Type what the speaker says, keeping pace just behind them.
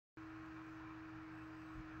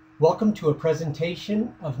Welcome to a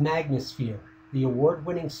presentation of Magnasphere, the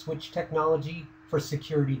award-winning switch technology for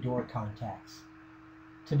security door contacts.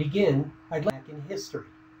 To begin, I'd like to look back in history.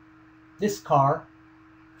 This car,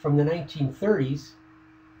 from the 1930s,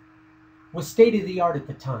 was state-of-the-art at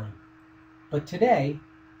the time. But today,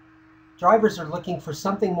 drivers are looking for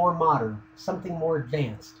something more modern, something more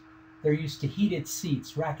advanced. They're used to heated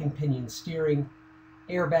seats, rack and pinion steering,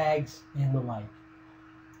 airbags, and the like.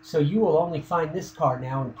 So you will only find this car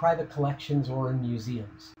now in private collections or in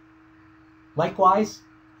museums. Likewise,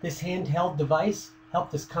 this handheld device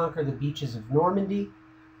helped us conquer the beaches of Normandy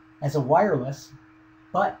as a wireless,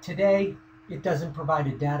 but today it doesn't provide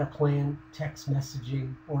a data plan, text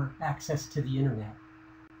messaging, or access to the internet.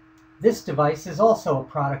 This device is also a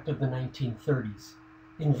product of the 1930s,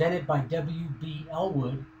 invented by W.B.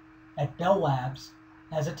 Elwood at Bell Labs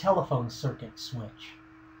as a telephone circuit switch.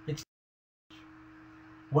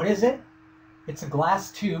 What is it? It's a glass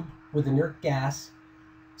tube with inert gas,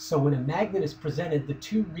 so when a magnet is presented, the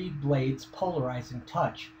two reed blades polarize and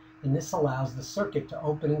touch, and this allows the circuit to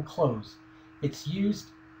open and close. It's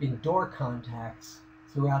used in door contacts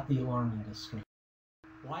throughout the alarm industry.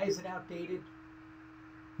 Why is it outdated?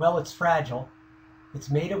 Well, it's fragile. It's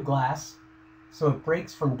made of glass, so it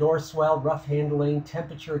breaks from door swell, rough handling,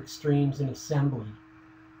 temperature extremes, and assembly.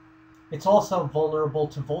 It's also vulnerable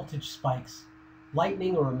to voltage spikes.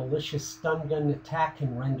 Lightning or a malicious stun gun attack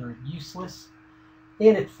can render it useless,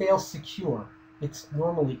 and it fails secure. It's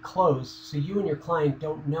normally closed, so you and your client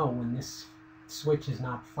don't know when this switch is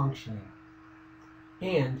not functioning.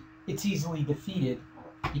 And it's easily defeated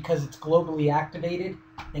because it's globally activated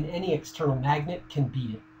and any external magnet can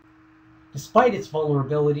beat it. Despite its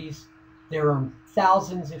vulnerabilities, there are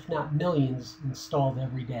thousands, if not millions, installed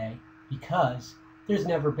every day because there's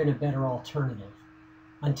never been a better alternative.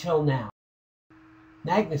 Until now.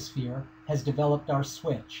 Magnasphere has developed our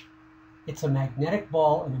switch. It's a magnetic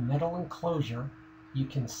ball in a metal enclosure. You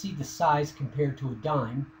can see the size compared to a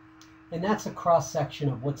dime, and that's a cross-section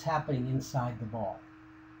of what's happening inside the ball.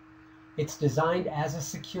 It's designed as a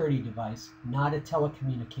security device, not a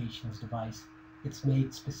telecommunications device. It's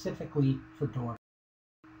made specifically for door.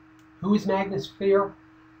 Who is Magnasphere?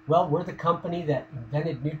 Well, we're the company that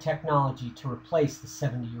invented new technology to replace the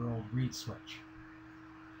 70-year-old reed switch.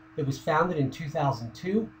 It was founded in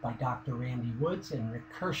 2002 by Dr. Randy Woods and Rick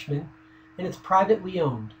Kirschman, and it's privately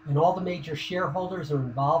owned, and all the major shareholders are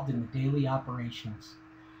involved in the daily operations.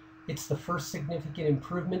 It's the first significant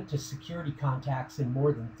improvement to security contacts in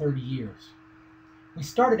more than 30 years. We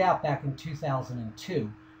started out back in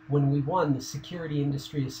 2002 when we won the Security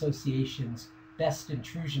Industry Association's Best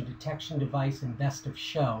Intrusion Detection Device and Best of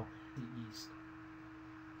Show in the East.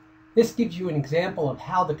 This gives you an example of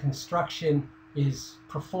how the construction is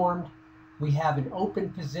performed. We have an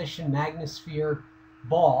open position Magnasphere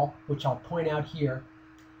ball, which I'll point out here,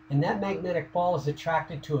 and that magnetic ball is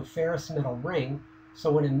attracted to a ferrous metal ring, so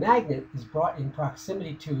when a magnet is brought in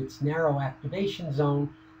proximity to its narrow activation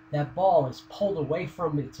zone, that ball is pulled away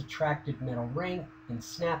from its attracted metal ring and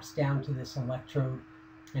snaps down to this electrode,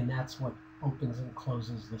 and that's what opens and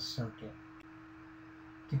closes the circuit.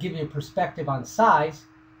 To give you a perspective on size,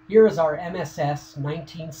 here is our MSS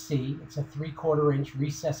 19C. It's a 3/4 inch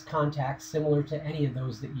recessed contact similar to any of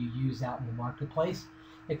those that you use out in the marketplace,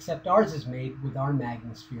 except ours is made with our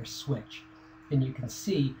Magnasphere switch. And you can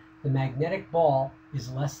see the magnetic ball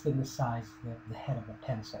is less than the size of the head of a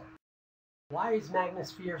pencil. Why is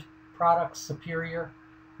Magnasphere products superior?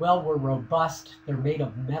 Well, we're robust. They're made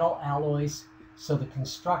of metal alloys, so the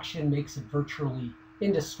construction makes it virtually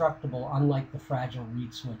indestructible, unlike the fragile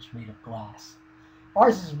reed switch made of glass.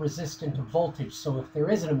 Ours is resistant to voltage, so if there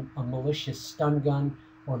isn't a malicious stun gun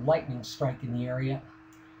or lightning strike in the area,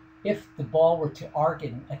 if the ball were to arc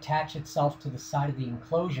and attach itself to the side of the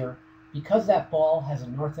enclosure, because that ball has a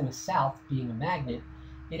north and a south, being a magnet,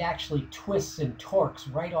 it actually twists and torques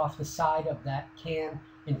right off the side of that can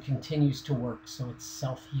and continues to work, so it's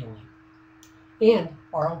self-healing. And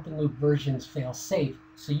our open loop versions fail safe,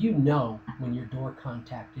 so you know when your door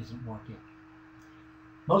contact isn't working.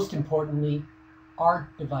 Most importantly, our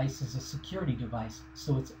device is a security device,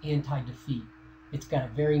 so it's anti-defeat. It's got a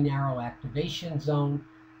very narrow activation zone,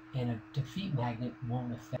 and a defeat magnet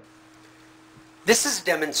won't affect. This is a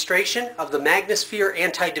demonstration of the Magnasphere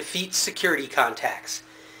anti-defeat security contacts.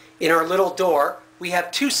 In our little door, we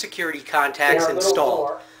have two security contacts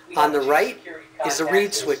installed. On the right is the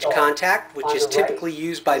reed switch contact, which is typically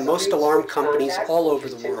used by most alarm companies all over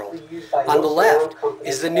the world. On the left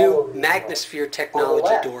is the new Magnasphere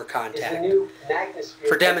technology door contact.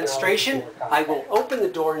 For demonstration, I will open the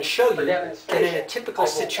door and show you that in a typical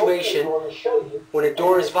situation, when a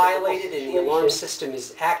door is violated and the alarm system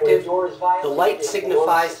is active, the light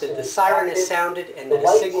signifies that the siren is sounded and that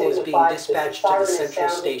a signal is being dispatched to the central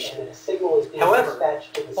station. However,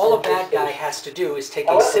 all a bad guy has to do is take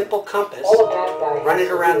a simple compass, run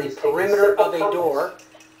it around the perimeter of a door,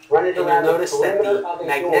 and you'll notice that the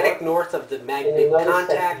magnetic north of the magnet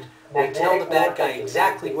contact will tell the bad guy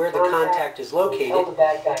exactly where the contact is located,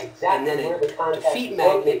 and then a defeat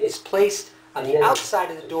magnet is placed on the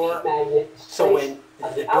outside of the door, so when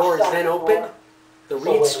the door is then opened, the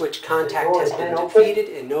reed switch contact has been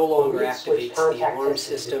defeated and no longer activates the alarm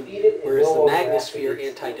system, whereas the Magnasphere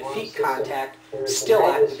anti-defeat contact still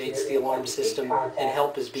activates the alarm system and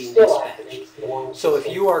help is being dispatched. So if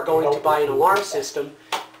you are going to buy an alarm system,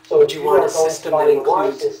 would you want a system that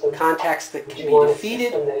includes contacts that can be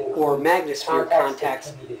defeated or Magnasphere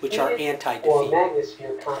contacts which are anti-defeat?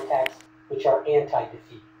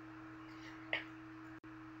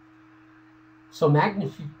 So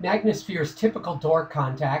Magnasphere's typical door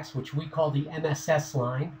contacts, which we call the MSS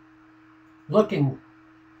line, look and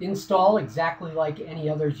install exactly like any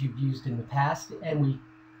others you've used in the past, and we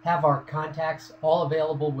have our contacts all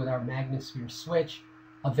available with our Magnasphere switch,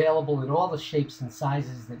 available in all the shapes and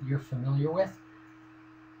sizes that you're familiar with.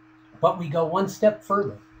 But we go one step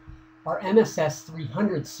further. Our MSS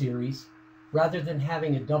 300 series, rather than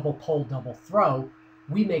having a double pull, double throw,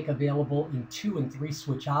 we make available in 2 and 3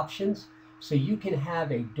 switch options. So you can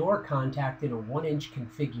have a door contact in a 1-inch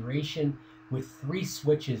configuration with 3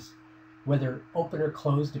 switches, whether open or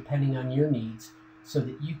closed depending on your needs, so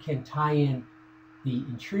that you can tie in the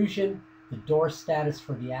intrusion, the door status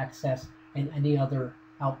for the access, and any other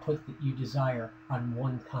output that you desire on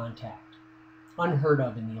one contact. Unheard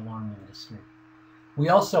of in the alarm industry. We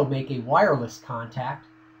also make a wireless contact,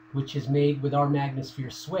 which is made with our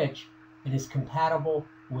Magnasphere switch and is compatible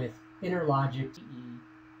with Interlogic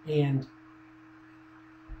and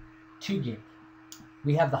 2 gig.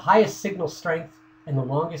 We have the highest signal strength and the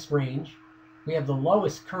longest range. We have the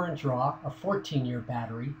lowest current draw, a 14-year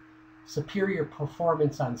battery, superior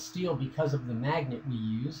performance on steel because of the magnet we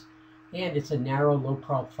use, and it's a narrow,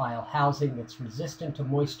 low-profile housing that's resistant to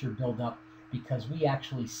moisture buildup because we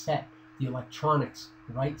actually set the electronics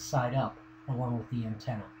right side up along with the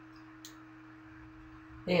antenna.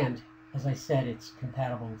 And, as I said, it's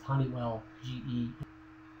compatible with Honeywell, GE.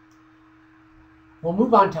 We'll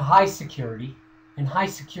move on to high security, and high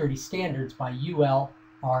security standards by UL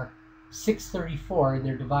are 634, and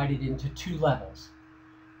they're divided into 2 levels.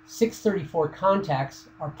 634 contacts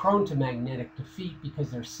are prone to magnetic defeat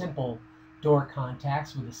because they're simple door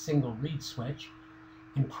contacts with a single reed switch,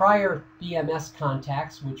 and prior BMS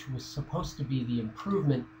contacts, which was supposed to be the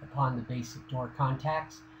improvement upon the basic door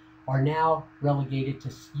contacts, are now relegated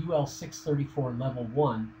to UL 634 level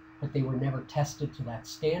 1, but they were never tested to that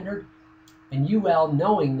standard. And UL,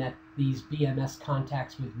 knowing that these BMS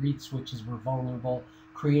contacts with reed switches were vulnerable,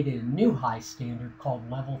 created a new high standard called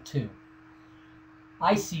Level 2.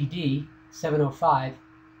 ICD 705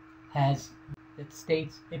 it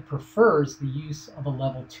states it prefers the use of a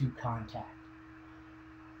Level 2 contact.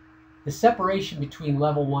 The separation between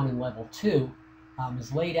Level 1 and Level 2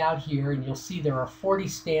 is laid out here, and you'll see there are 40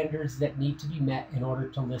 standards that need to be met in order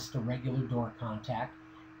to list a regular door contact.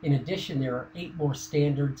 In addition, there are 8 more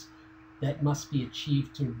standards that must be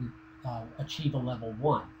achieved to achieve a Level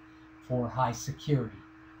 1 for high security.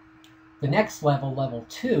 The next level, Level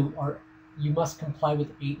 2, you must comply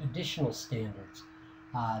with 8 additional standards.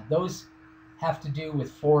 Those have to do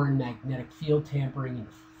with foreign magnetic field tampering and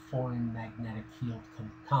foreign magnetic field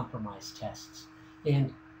compromise tests,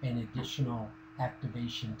 and an additional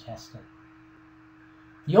activation testing.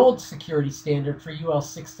 The old security standard for UL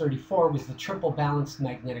 634 was the triple balanced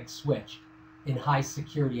magnetic switch in high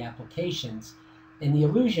security applications, and the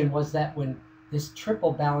illusion was that when this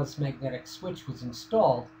triple balanced magnetic switch was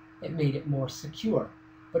installed, it made it more secure,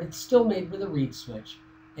 but it's still made with a reed switch,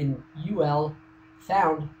 and UL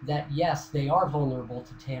found that yes, they are vulnerable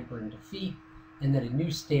to tamper and defeat, and that a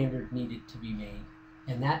new standard needed to be made,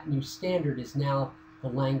 and that new standard is now the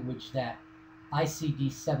language that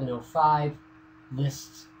ICD 705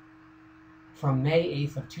 lists from May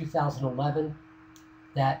 8th of 2011,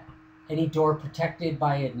 that any door protected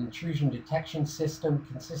by an intrusion detection system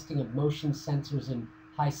consisting of motion sensors and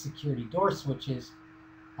high security door switches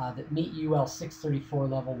that meet UL 634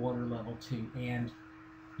 level 1 or level 2, and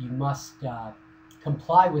you must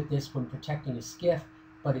comply with this when protecting a SCIF,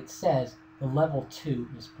 but it says the level 2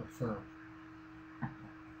 is preferred.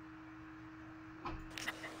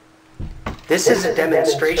 This is a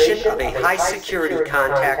demonstration of a high-security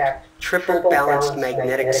contact triple balanced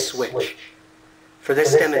magnetic switch. For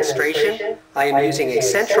this demonstration, I am using a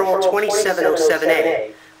Central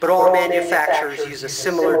 2707A, but all manufacturers use a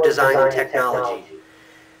similar design and technology.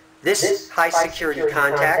 This high-security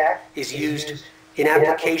contact is used in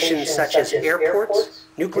applications such as airports,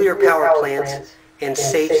 nuclear power plants, and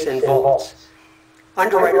safes and vaults.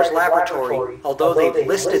 Underwriters Laboratory, although they've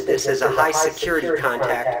listed this as a high-security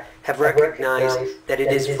contact, have recognized that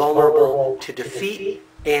it is vulnerable to defeat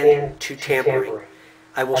and to tampering.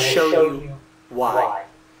 I will show you why.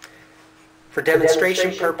 For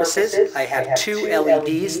demonstration purposes, I have two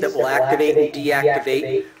LEDs that will activate and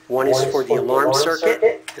deactivate. One is for the alarm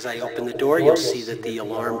circuit. As I open the door, you'll see that the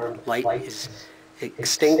alarm light is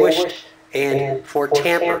extinguished, and for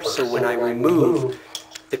tamper. So when I remove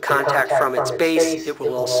the contact from its base, it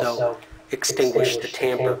will also extinguish the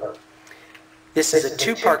tamper. This is a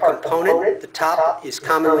two-part component. The top is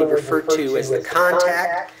commonly referred to as the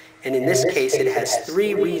contact, and in this case it has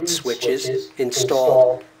 3 reed switches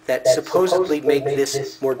installed that supposedly make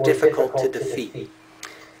this more difficult to defeat.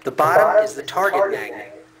 The bottom is the target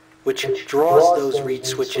magnet, which draws those reed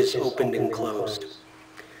switches opened and closed.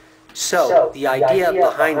 So, the idea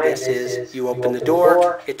behind this is you open the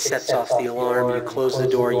door, it sets off the alarm, you close the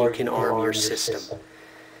door, you can arm your system.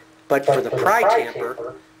 But for the pry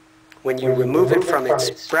tamper, when you remove it from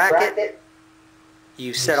its bracket,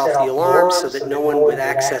 you set off the alarm so that no one with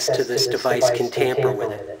access to this device can tamper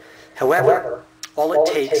with it. However, all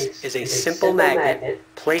it takes is a simple magnet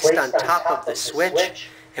placed on top of the switch,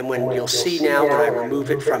 and when you'll see now when I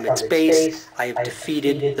remove it from its base, I have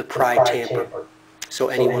defeated the pry tamper. So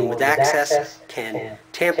anyone with access can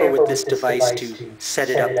tamper with this device to set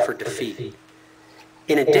it up for defeat.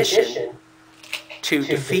 In addition, to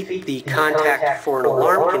defeat the contact for an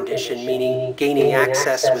alarm condition, meaning gaining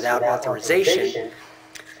access without authorization,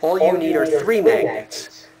 all you need are 3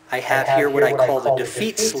 magnets. I have here what I call the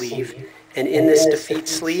defeat sleeve, and in this defeat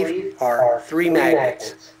sleeve are 3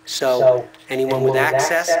 magnets. So anyone with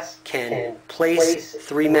access can place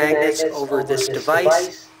 3 magnets over this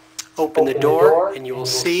device, open the door, and you will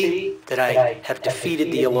see that I have defeated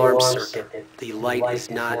the alarm circuit. The light is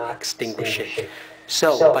not extinguishing.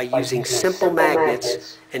 So, by using simple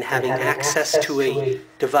magnets and having access to a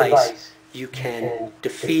device, you can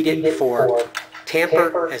defeat it for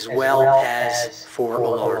tamper as well as for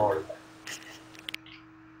alarm.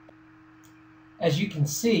 As you can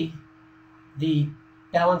see, the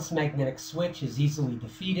balanced magnetic switch is easily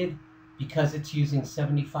defeated because it's using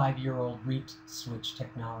 75-year-old reed switch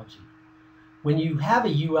technology. When you have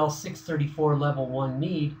a UL 634 level 1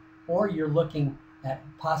 need, or you're looking at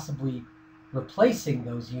possibly replacing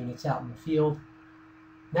those units out in the field,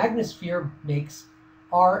 Magnasphere makes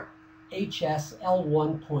RHS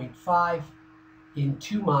L1.5 in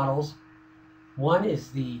 2 models. One is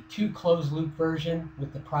the 2 closed loop version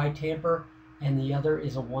with the pry tamper, and the other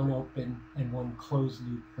is a 1 open and 1 closed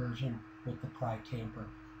loop version with the pry tamper.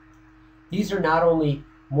 These are not only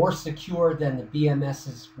more secure than the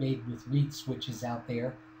BMSs made with reed switches out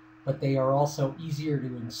there, but they are also easier to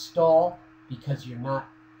install because you're not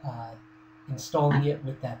installing it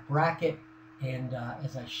with that bracket. And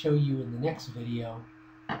as I show you in the next video,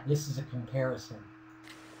 this is a comparison.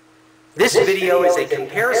 This video is a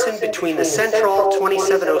comparison between the Central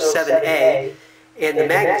 2707A and the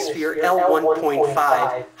Magnasphere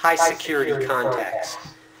L1.5 high security contacts.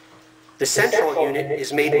 The Central unit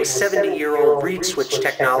is made with 70-year-old reed switch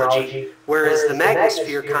technology, whereas the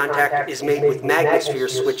Magnasphere contact is made with Magnasphere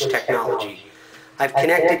switch technology. I've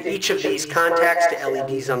connected each of these contacts to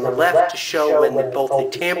LEDs on the left to show when both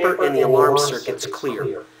the tamper and the alarm circuits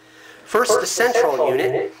clear. First, the Central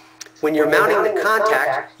unit. When you're mounting the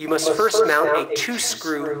contact, you must first mount a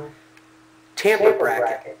 2-screw tamper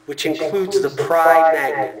bracket, which includes the pry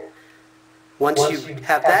magnet. Once you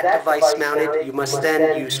have that device mounted, you must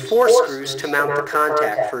then use 4 screws to mount the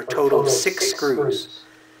contact for a total of 6 screws.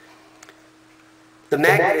 The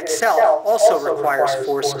magnet itself also requires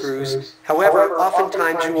 4 screws. However,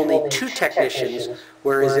 oftentimes you will need 2 technicians,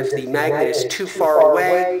 whereas if the magnet is too far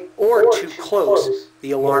away or too close,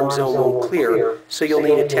 the alarm zone won't clear. So you'll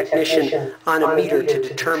need a technician on a meter to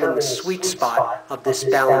determine the sweet spot of this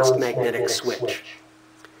balanced magnetic switch.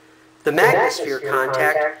 The Magnasphere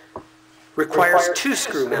contact requires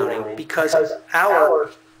 2-screw mounting because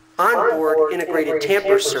our onboard integrated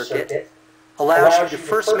tamper circuit allows you to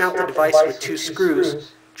first mount the device with 2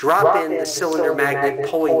 screws, drop in the cylinder magnet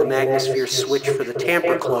pulling the Magnasphere switch for the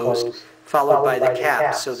tamper closed, followed by the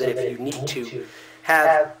cap, so that if you need to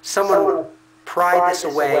have someone pry this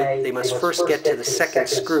away, they must first get to the second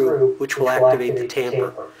screw, which will activate the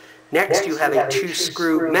tamper. Next, you have a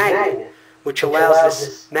 2-screw magnet, which allows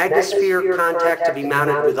this Magnasphere contact to be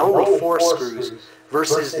mounted with only 4 screws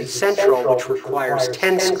versus the central, which requires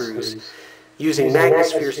 10 screws. Using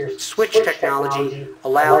Magnasphere's switch technology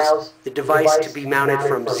allows the device to be mounted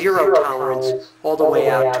from 0 tolerance all the way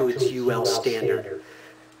out to its UL standard.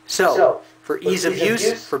 So, for ease of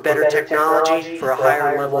use, for better technology, for a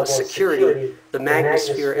higher level of security, the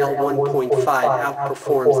Magnasphere L1.5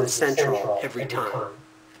 outperforms the central every time.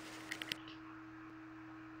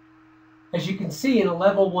 As you can see, in a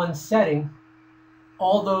level 1 setting,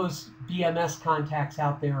 all those BMS contacts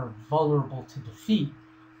out there are vulnerable to defeat,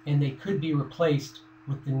 and they could be replaced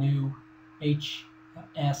with the new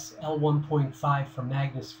HS L1.5 from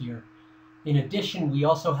Magnasphere. In addition, we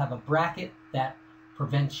also have a bracket that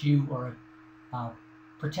prevents you or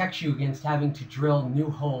protects you against having to drill new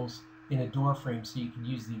holes in a door frame, so you can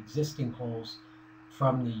use the existing holes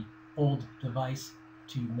from the old device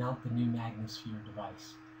to mount the new Magnasphere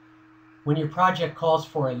device. When your project calls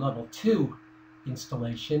for a level 2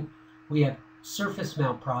 installation, we have surface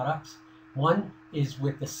mount products. One is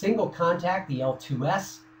with the single contact, the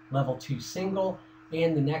L2S, level 2 single,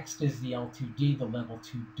 and the next is the L2D, the level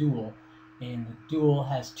 2 dual. And the dual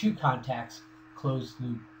has 2 contacts, closed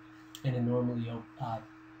loop, and a normally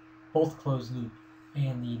both closed loop,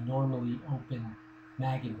 and the normally open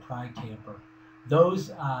mag and pry tamper.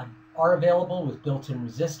 Those are available with built-in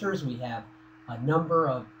resistors. We have a number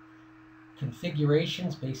of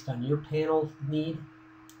configurations based on your panel need,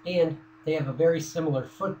 and they have a very similar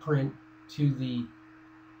footprint to the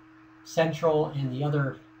central and the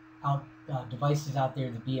other devices out there,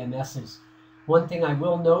 the BMSs. One thing I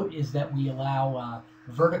will note is that we allow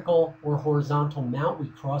vertical or horizontal mount. We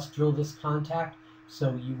cross-drill this contact,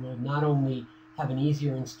 so you will not only have an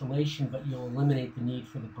easier installation, but you'll eliminate the need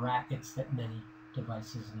for the brackets that many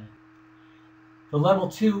devices need. The level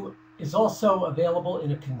 2 is also available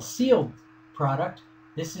in a concealed product.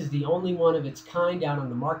 This is the only one of its kind out on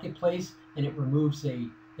the marketplace, and it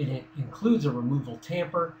includes a removal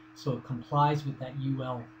tamper, so it complies with that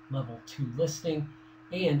UL level 2 listing,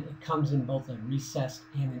 and it comes in both a recessed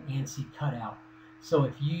and an ANSI cutout. So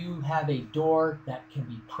if you have a door that can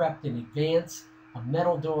be prepped in advance, a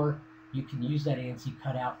metal door, you can use that ANSI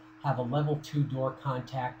cutout, have a level 2 door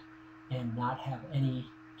contact, and not have any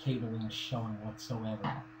cabling showing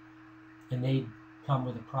whatsoever. And they come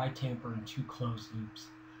with a pry tamper and 2 closed loops.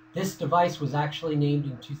 This device was actually named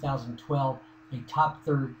in 2012 a top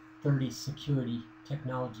 30 security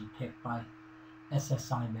technology pick by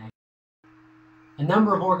SSI Mag. A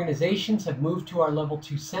number of organizations have moved to our level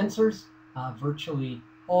 2 sensors. Virtually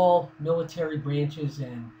all military branches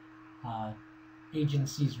and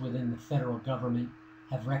agencies within the federal government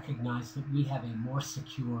have recognized that we have a more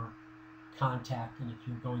secure contact, and if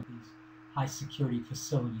you're going to these high security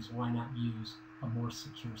facilities, why not use a more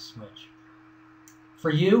secure switch? For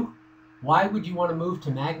you, why would you want to move to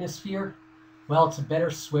Magnasphere? Well, it's a better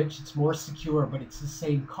switch, it's more secure, but it's the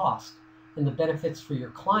same cost. And the benefits for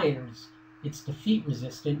your client is it's defeat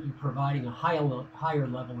resistant, you're providing a higher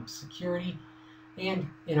level of security, and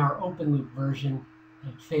in our open loop version,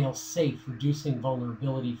 it fails safe, reducing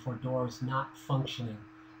vulnerability for doors not functioning.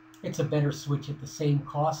 It's a better switch at the same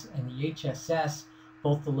cost, and the HSS,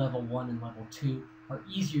 both the level 1 and level 2, are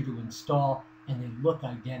easier to install, and they look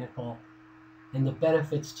identical. And the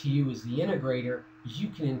benefits to you as the integrator is you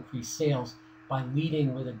can increase sales by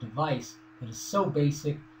leading with a device that is so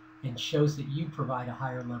basic and shows that you provide a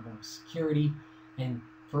higher level of security. And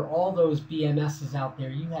for all those BMSs out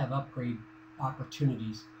there, you have upgrade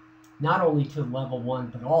opportunities, not only to level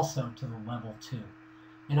 1, but also to the level 2.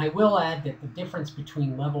 And I will add that the difference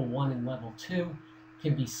between level 1 and level 2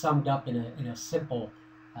 can be summed up in a simple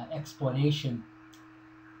explanation.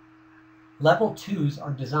 Level 2s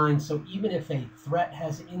are designed so even if a threat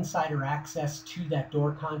has insider access to that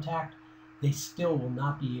door contact, they still will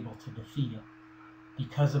not be able to defeat it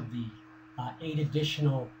because of the 8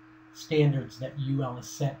 additional standards that UL has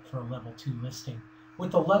set for a level 2 listing.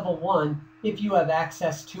 With a level 1, if you have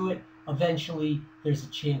access to it, eventually there's a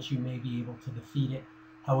chance you may be able to defeat it.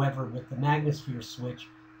 However, with the Magnasphere switch,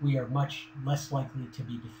 we are much less likely to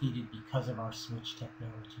be defeated because of our switch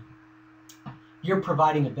technology. You're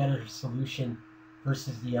providing a better solution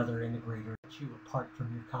versus the other integrator, you apart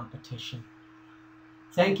from your competition.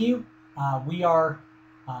 Thank you. We are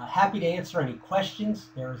happy to answer any questions.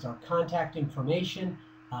 There is our contact information,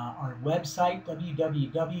 our website,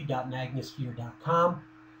 www.magnasphere.com.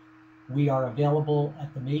 We are available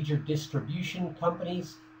at the major distribution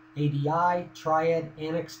companies ADI, Triad,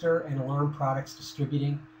 Annixter, and Alarm Products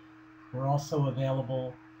Distributing. We're also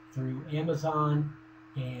available through Amazon,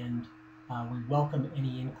 and we welcome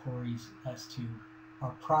any inquiries as to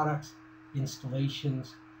our products,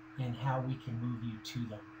 installations, and how we can move you to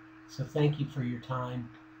them. So thank you for your time,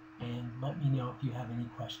 and let me know if you have any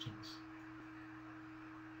questions.